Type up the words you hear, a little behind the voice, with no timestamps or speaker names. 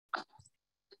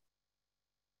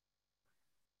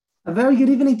A very good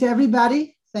evening to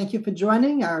everybody. Thank you for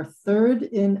joining our third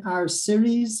in our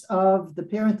series of the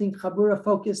Parenting Chabura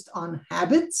focused on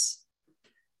habits.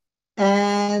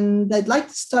 And I'd like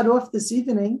to start off this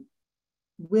evening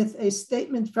with a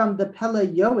statement from the Pele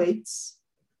Yoetz,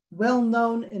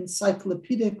 well-known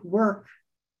encyclopedic work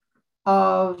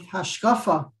of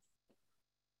Hashkafa,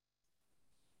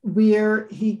 where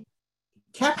he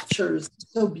captures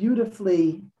so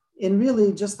beautifully in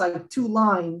really just like two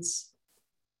lines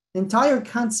the entire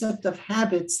concept of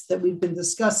habits that we've been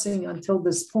discussing until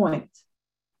this point.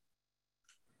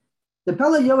 The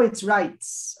Pele Yoetz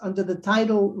writes under the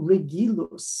title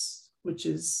Regilus, which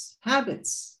is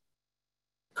habits.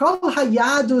 Kol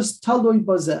hayadus talui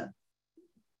bozeh.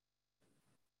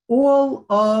 All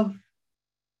of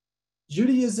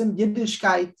Judaism,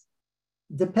 Yiddishkeit,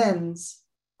 depends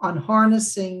on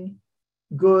harnessing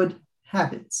good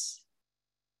habits.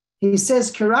 He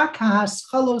says, Kirak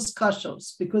ha'aschalos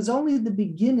kashos, because only the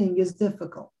beginning is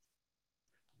difficult.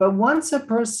 But once a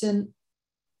person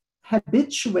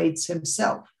habituates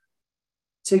himself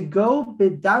to go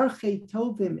b'darchei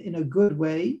tovim in a good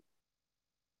way,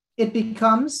 it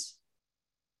becomes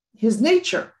his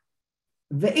nature.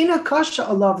 Ve'ina kasha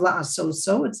alav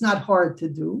la'asoso, it's not hard to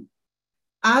do.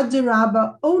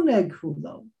 Adiraba oneg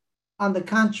hulo, on the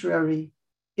contrary,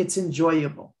 it's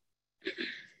enjoyable.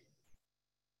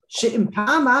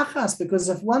 Because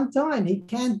if one time he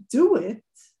can't do it,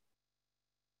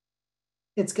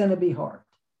 it's going to be hard.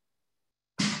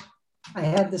 I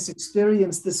had this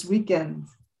experience this weekend.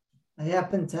 I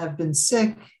happened to have been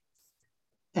sick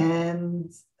and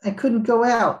I couldn't go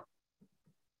out.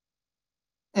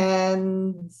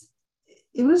 And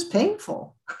it was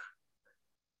painful.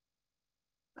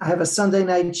 I have a Sunday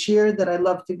night cheer that I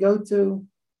love to go to.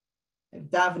 I have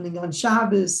davening on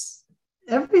Shabbos,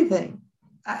 everything.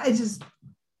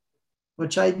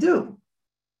 Which I do.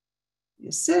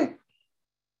 You're sick,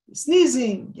 you're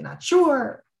sneezing, you're not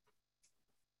sure.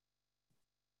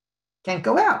 Can't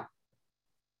go out.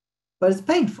 But it's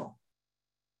painful.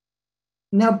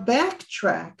 Now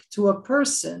backtrack to a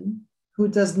person who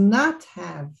does not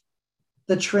have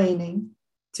the training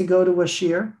to go to a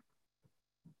shir,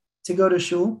 to go to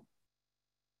shul,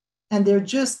 and they're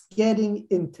just getting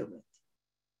into it.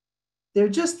 They're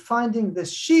just finding the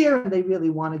shir and they really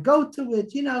want to go to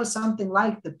it. You know, something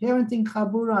like the Parenting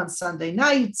Chabura on Sunday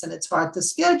nights, and it's hard to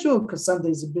schedule because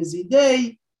Sunday's a busy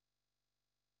day.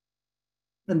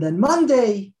 And then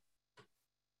Monday,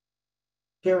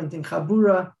 Parenting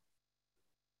Chabura.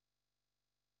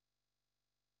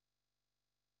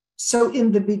 So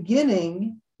in the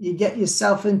beginning, you get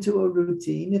yourself into a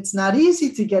routine. It's not easy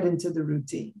to get into the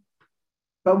routine.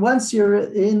 But once you're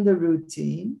in the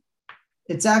routine,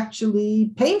 it's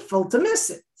actually painful to miss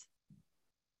it.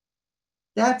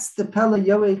 That's the Pele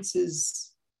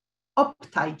Yoetz's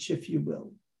uptight, if you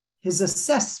will, his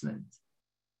assessment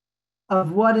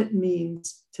of what it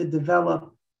means to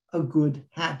develop a good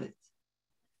habit.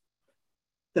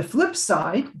 The flip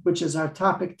side, which is our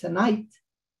topic tonight,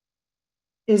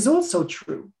 is also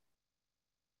true.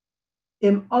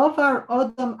 Im avar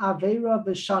adam aveira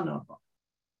v'shanava.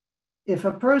 If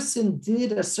a person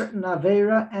did a certain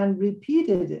avera and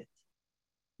repeated it,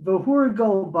 v'hur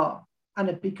golba, and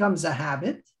it becomes a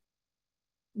habit,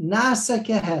 nasa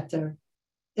keheter,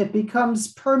 it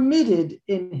becomes permitted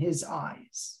in his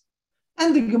eyes.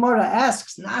 And the Gemara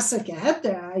asks, nasa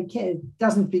keheter, it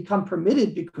doesn't become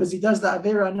permitted because he does the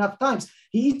avera enough times.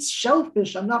 He eats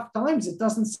shellfish enough times, it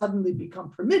doesn't suddenly become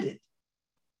permitted.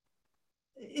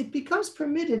 It becomes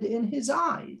permitted in his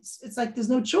eyes. It's like there's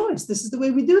no choice. This is the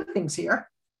way we do things here.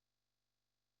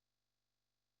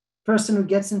 Person who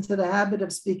gets into the habit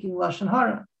of speaking Lashon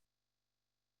Hara,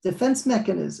 defense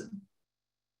mechanism.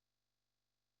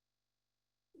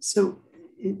 So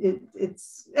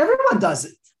it's everyone does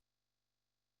it,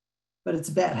 but it's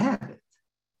a bad habit.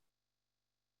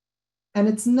 And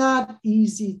it's not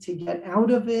easy to get out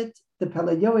of it. The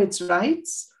Pele Yoetz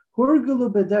writes,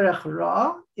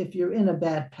 if you're in a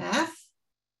bad path,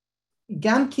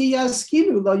 even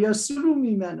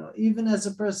as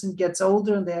a person gets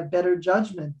older and they have better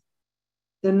judgment,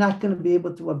 they're not going to be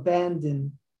able to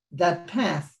abandon that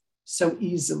path so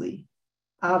easily.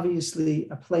 Obviously,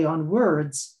 a play on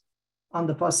words on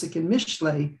the pasuk in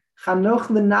Mishlei,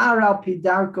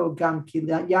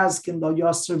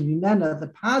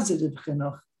 the positive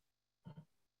chinuch,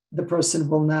 the person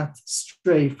will not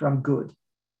stray from good.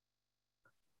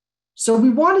 So we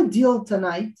want to deal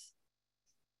tonight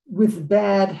with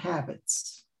bad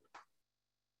habits.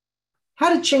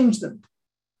 How to change them.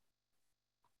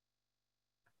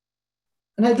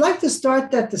 And I'd like to start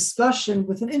that discussion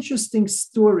with an interesting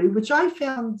story, which I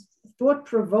found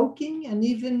thought-provoking and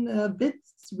even a bit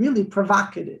really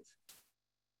provocative.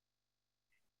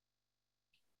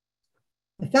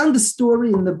 I found a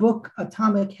story in the book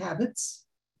Atomic Habits.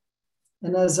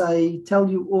 And as I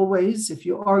tell you always, if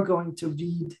you are going to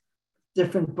read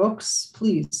different books,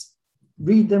 please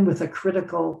read them with a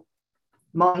critical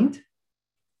mind.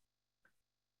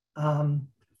 The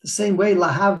same way,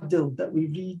 lahavdil, that we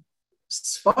read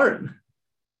Sfarim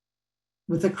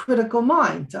with a critical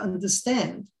mind to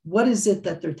understand what is it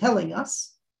that they're telling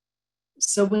us.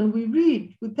 So when we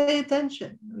read, we pay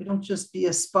attention. We don't just be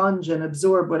a sponge and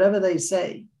absorb whatever they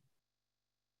say.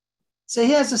 So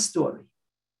here's a story.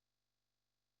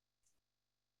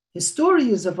 His story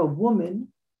is of a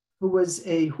woman who was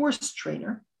a horse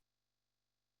trainer,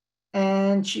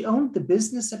 and she owned the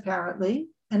business apparently,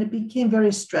 and it became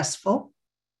very stressful,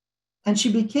 and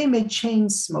she became a chain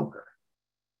smoker.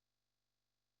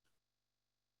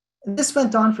 And this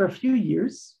went on for a few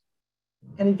years,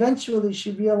 and eventually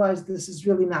she realized this is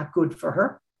really not good for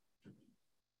her,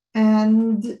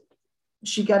 and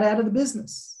she got out of the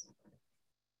business.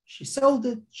 She sold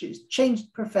it, she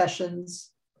changed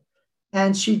professions,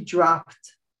 and she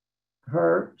dropped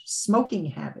her smoking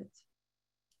habit,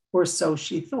 or so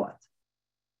she thought.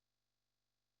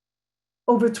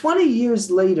 Over 20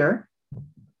 years later,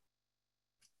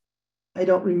 I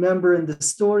don't remember in the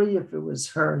story if it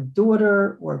was her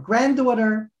daughter or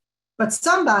granddaughter, but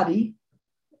somebody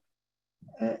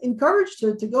encouraged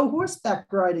her to go horseback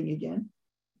riding again.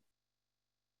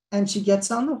 And she gets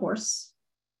on the horse,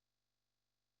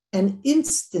 and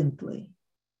instantly,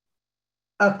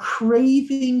 a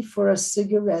craving for a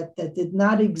cigarette that did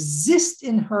not exist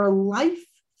in her life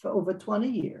for over 20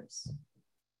 years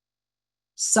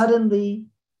suddenly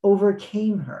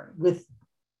overcame her with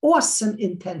awesome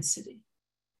intensity.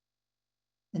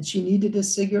 And she needed a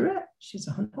cigarette. She's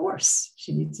on a horse.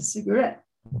 She needs a cigarette.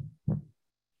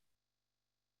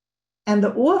 And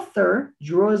the author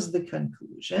draws the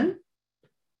conclusion,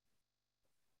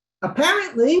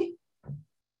 apparently,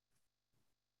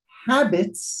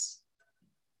 habits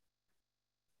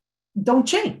don't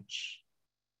change.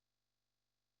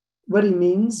 What he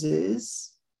means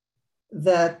is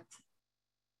that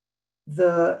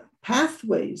the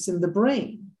pathways in the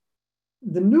brain,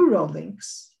 the neural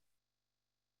links,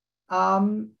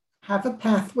 have a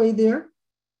pathway there,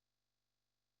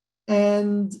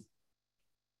 and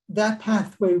that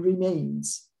pathway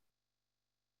remains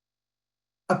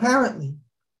apparently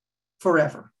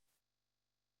forever.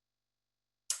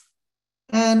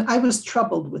 And I was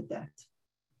troubled with that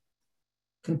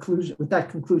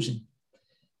conclusion.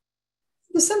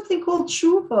 There's something called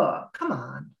tshuva. Come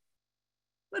on.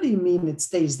 What do you mean it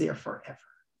stays there forever?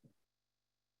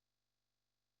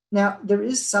 Now, there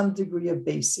is some degree of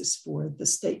basis for the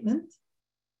statement.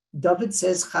 David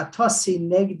says, Chatasi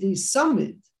negdi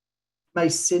samid. My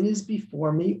sin is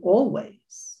before me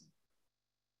always.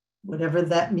 Whatever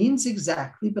that means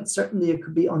exactly, but certainly it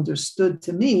could be understood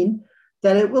to mean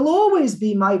that it will always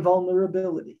be my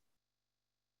vulnerability.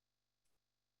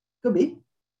 Could be.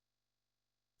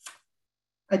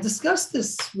 I discussed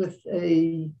this with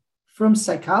a frum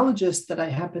psychologist that I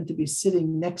happened to be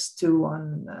sitting next to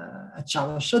on at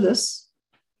Shalosh Shudas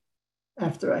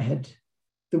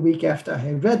the week after I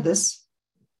had read this.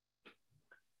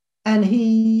 And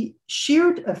he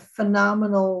shared a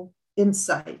phenomenal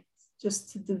insight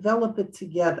just to develop it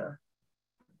together.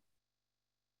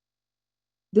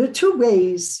 There are two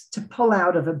ways to pull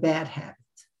out of a bad habit.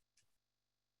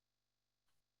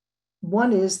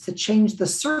 One is to change the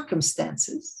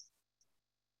circumstances,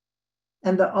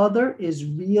 and the other is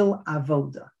real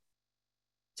avoda,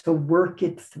 to work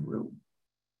it through.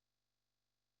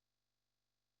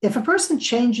 If a person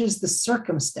changes the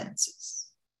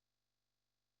circumstances,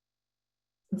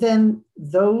 then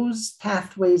those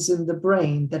pathways in the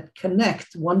brain that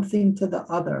connect one thing to the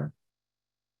other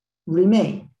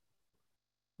remain.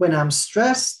 When I'm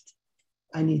stressed,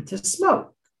 I need to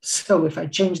smoke. So if I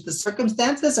change the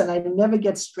circumstances and I never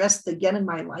get stressed again in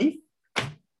my life,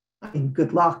 I mean,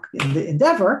 good luck in the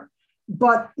endeavor.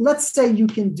 But let's say you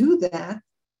can do that,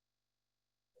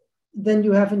 then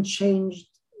you haven't changed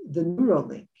the neural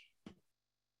link.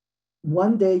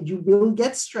 One day you will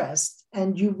get stressed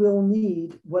and you will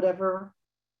need whatever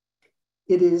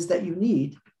it is that you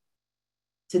need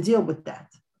to deal with that.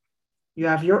 You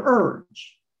have your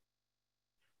urge.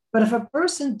 But if a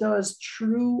person does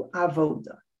true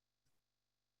avoda,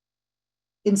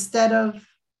 instead of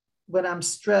when I'm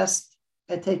stressed,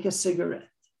 I take a cigarette.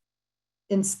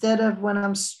 Instead of when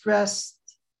I'm stressed,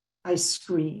 I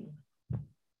scream.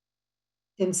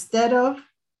 Instead of,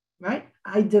 right,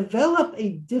 I develop a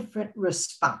different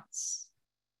response.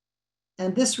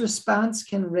 And this response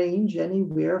can range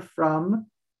anywhere from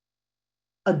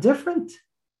a different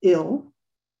ill,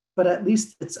 but at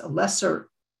least it's a lesser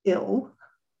ill.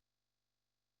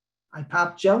 I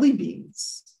pop jelly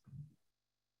beans,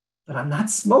 but I'm not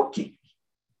smoking.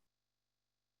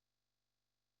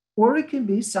 Or it can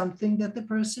be something that the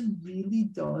person really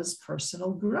does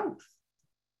personal growth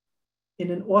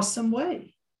in an awesome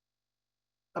way.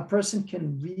 A person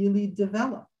can really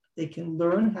develop. They can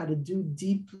learn how to do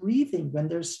deep breathing when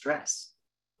they're stressed.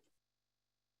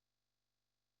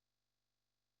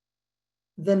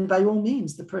 Then by all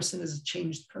means, the person is a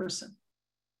changed person.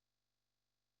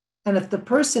 And if the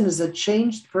person is a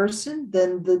changed person,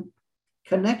 then the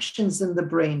connections in the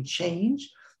brain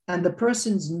change, and the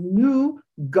person's new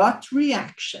gut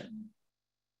reaction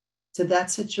to that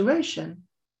situation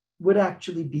would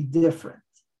actually be different.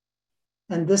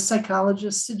 And this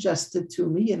psychologist suggested to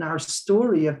me in our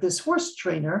story of this horse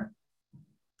trainer,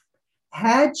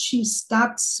 had she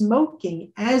stopped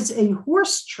smoking as a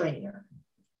horse trainer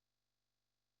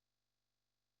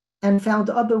and found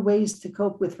other ways to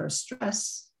cope with her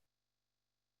stress,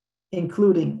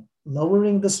 including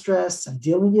lowering the stress and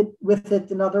dealing with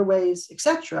it in other ways,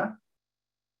 etc.,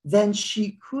 then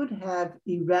she could have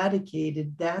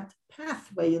eradicated that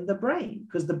pathway in the brain,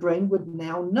 because the brain would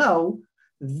now know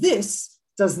this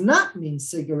does not mean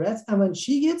cigarettes. And when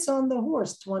she gets on the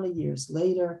horse 20 years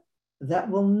later, that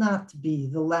will not be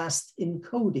the last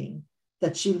encoding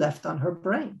that she left on her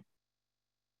brain.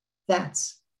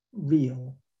 That's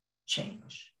real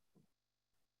change.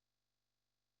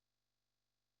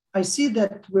 I see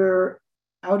that we're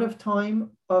out of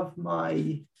time of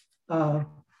my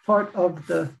part of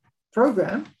the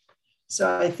program.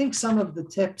 So I think some of the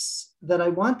tips that I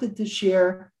wanted to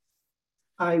share,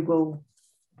 I will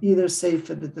either save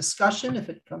for the discussion if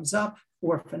it comes up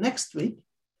or for next week.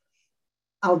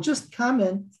 I'll just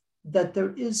comment that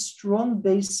there is strong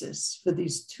basis for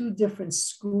these two different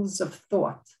schools of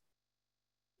thought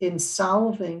in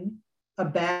solving a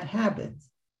bad habit.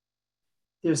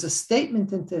 There's a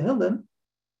statement in Tehillim,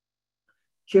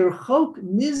 Kirchok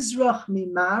mizrach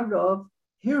mimarov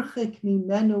hirchik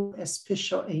mimenu es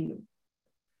pishoenu.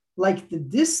 Like the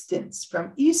distance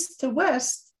from east to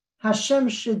west, Hashem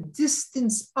should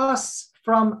distance us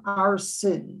from our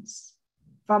sins,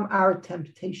 from our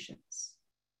temptations.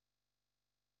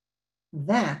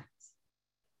 That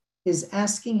is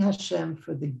asking Hashem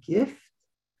for the gift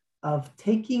of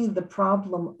taking the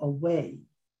problem away.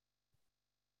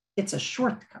 It's a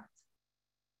shortcut.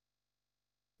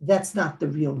 That's not the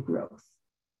real growth.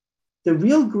 The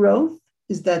real growth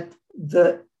is that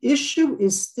the issue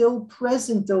is still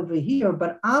present over here,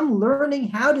 but I'm learning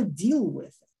how to deal with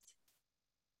it.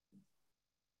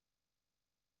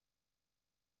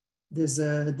 There's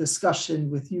a discussion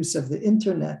with use of the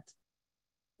internet.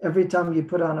 Every time you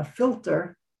put on a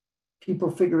filter,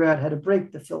 people figure out how to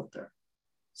break the filter.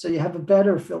 So you have a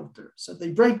better filter. So they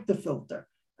break the filter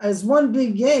as one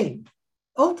big game.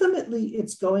 Ultimately,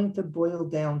 it's going to boil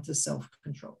down to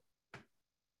self-control.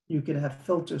 You can have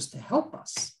filters to help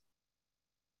us.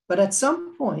 But at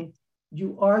some point,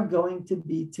 you are going to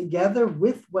be together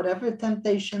with whatever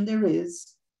temptation there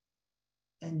is,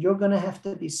 and you're going to have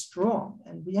to be strong.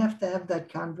 And we have to have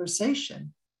that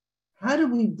conversation. How do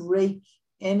we break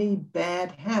any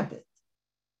bad habit?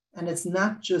 And it's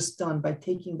not just done by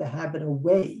taking the habit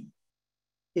away.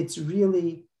 It's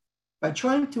really by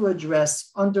trying to address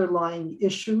underlying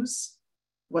issues,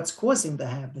 what's causing the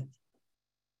habit,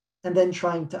 and then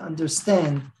trying to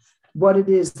understand what it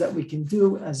is that we can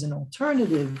do as an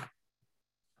alternative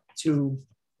to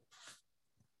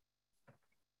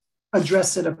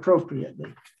address it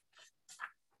appropriately.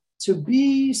 To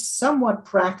be somewhat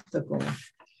practical,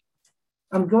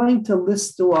 I'm going to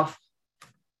list off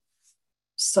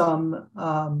some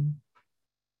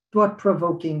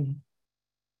thought-provoking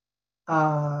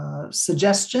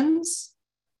suggestions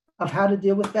of how to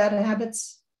deal with bad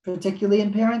habits, particularly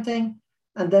in parenting,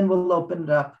 and then we'll open it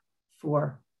up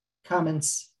for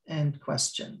comments and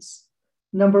questions.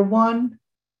 Number one,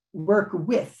 work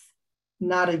with,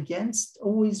 not against.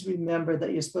 Always remember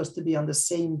that you're supposed to be on the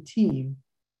same team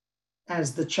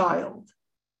as the child.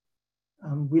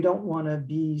 We don't want to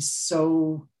be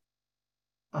so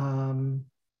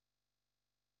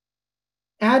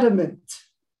adamant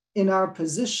in our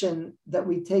position that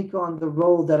we take on the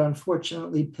role that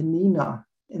unfortunately Penina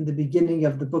in the beginning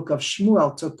of the book of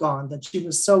Shmuel took on, that she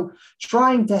was so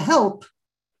trying to help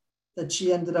that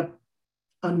she ended up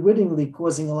unwittingly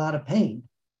causing a lot of pain.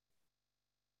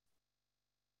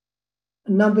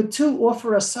 Number two,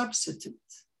 offer a substitute.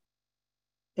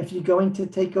 If you're going to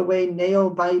take away nail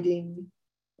biting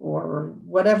or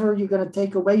whatever you're going to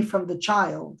take away from the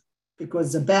child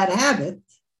because a bad habit,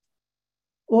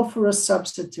 offer a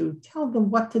substitute. Tell them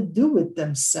what to do with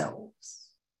themselves.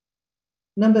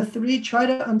 Number 3, try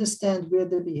to understand where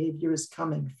the behavior is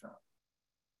coming from.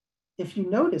 If you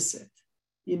notice it,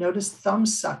 you notice thumb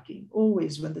sucking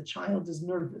always when the child is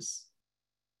nervous.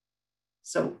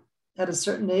 So at a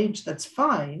certain age, that's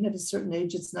fine. At a certain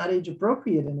age, it's not age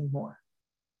appropriate anymore.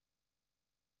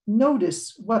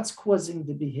 Notice what's causing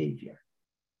the behavior.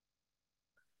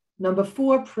 Number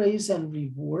 4, praise and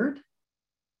reward.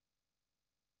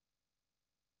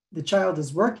 The child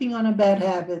is working on a bad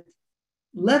habit.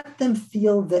 Let them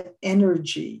feel the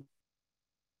energy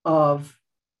of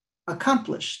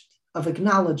accomplished, of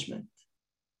acknowledgement.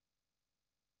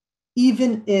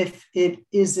 Even if it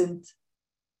isn't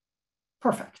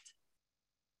perfect.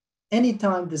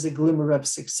 Anytime there's a glimmer of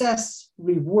success,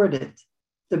 reward it.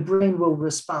 The brain will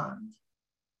respond.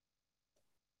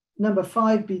 Number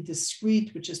 5, be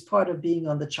discreet, which is part of being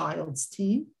on the child's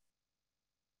team.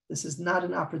 This is not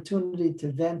an opportunity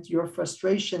to vent your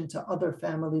frustration to other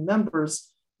family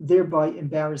members, thereby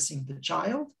embarrassing the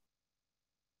child.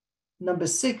 Number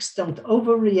 6, don't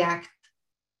overreact.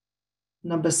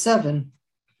 Number 7,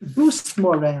 boost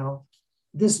morale.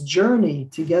 This journey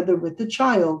together with the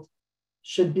child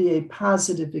should be a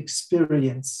positive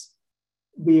experience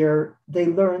where they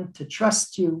learn to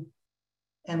trust you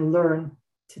and learn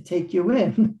to take you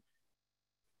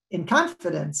in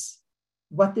confidence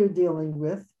what they're dealing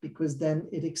with, because then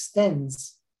it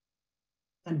extends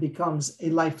and becomes a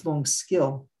lifelong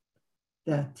skill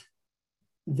that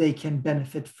they can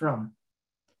benefit from.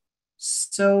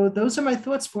 So those are my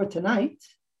thoughts for tonight.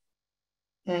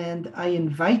 And I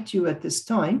invite you at this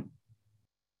time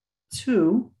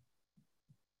to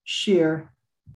share